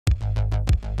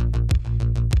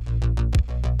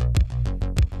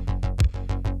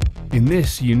In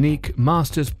this unique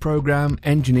Master's Program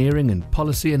Engineering and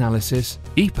Policy Analysis,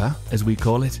 EPA as we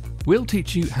call it, we'll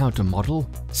teach you how to model,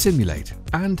 simulate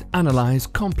and analyse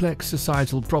complex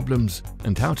societal problems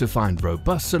and how to find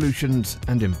robust solutions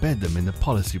and embed them in the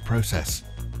policy process.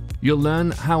 You'll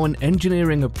learn how an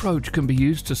engineering approach can be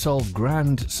used to solve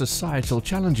grand societal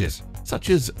challenges, such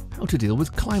as how to deal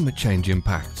with climate change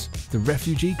impacts, the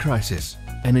refugee crisis,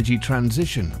 energy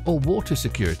transition or water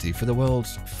security for the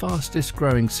world's fastest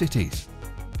growing cities,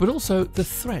 but also the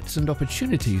threats and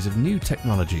opportunities of new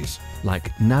technologies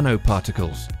like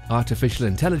nanoparticles, artificial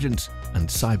intelligence and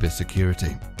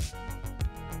cybersecurity.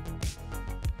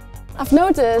 I've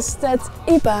noticed that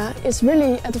EPA is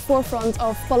really at the forefront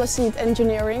of policy and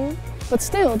engineering, but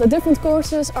still the different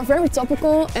courses are very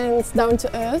topical and down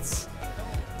to earth.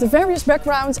 The various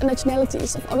backgrounds and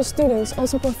nationalities of other students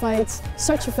also provide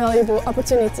such a valuable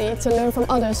opportunity to learn from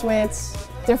others with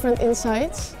different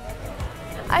insights.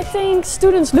 I think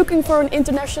students looking for an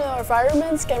international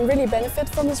environment can really benefit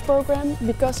from this program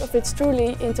because of its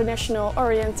truly international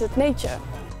oriented nature.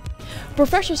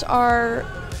 Professors are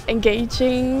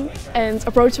engaging and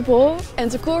approachable, and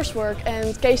the coursework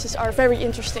and cases are very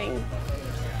interesting.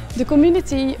 The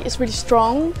community is really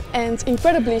strong and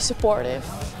incredibly supportive.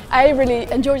 I really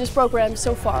enjoy this program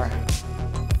so far.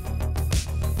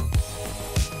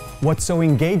 What's so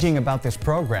engaging about this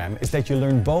program is that you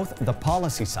learn both the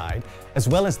policy side as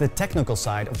well as the technical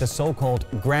side of the so-called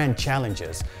grand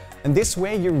challenges. And this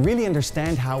way you really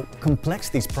understand how complex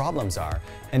these problems are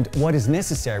and what is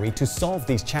necessary to solve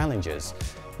these challenges.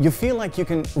 You feel like you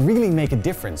can really make a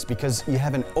difference because you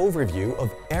have an overview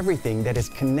of everything that is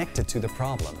connected to the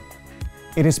problem.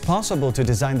 It is possible to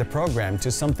design the program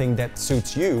to something that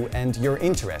suits you and your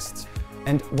interests.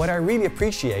 And what I really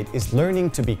appreciate is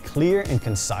learning to be clear and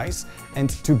concise and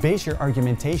to base your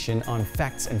argumentation on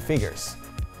facts and figures.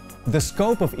 The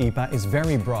scope of EPA is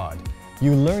very broad.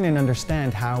 You learn and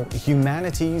understand how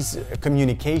humanities,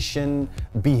 communication,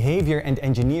 behavior and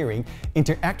engineering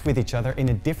interact with each other in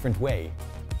a different way.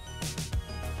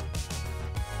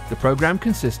 The program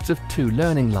consists of two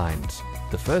learning lines.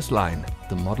 The first line,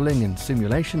 the modelling and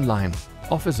simulation line,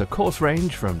 offers a course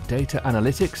range from data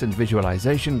analytics and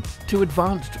visualization to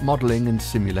advanced modelling and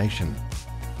simulation.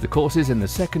 The courses in the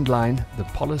second line, the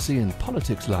policy and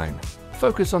politics line,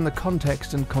 focus on the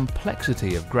context and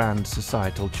complexity of grand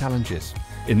societal challenges.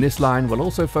 In this line, we'll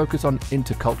also focus on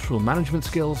intercultural management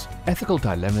skills, ethical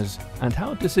dilemmas, and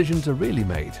how decisions are really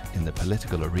made in the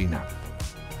political arena.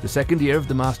 The second year of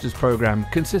the Master's Programme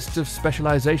consists of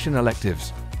specialisation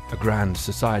electives, a grand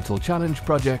societal challenge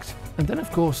project, and then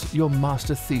of course your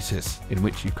master thesis, in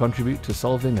which you contribute to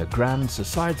solving a grand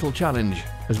societal challenge,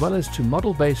 as well as to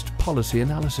model-based policy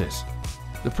analysis.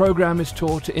 The programme is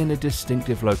taught in a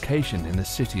distinctive location in the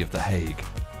city of The Hague.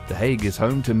 The Hague is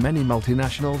home to many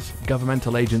multinationals,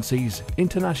 governmental agencies,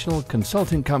 international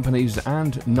consulting companies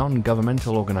and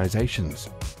non-governmental organisations.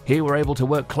 Here we're able to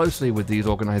work closely with these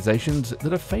organisations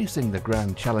that are facing the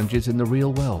grand challenges in the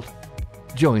real world.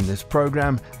 Join this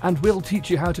program and we'll teach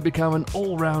you how to become an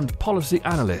all-round policy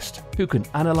analyst who can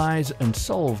analyse and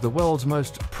solve the world's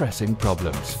most pressing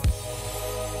problems.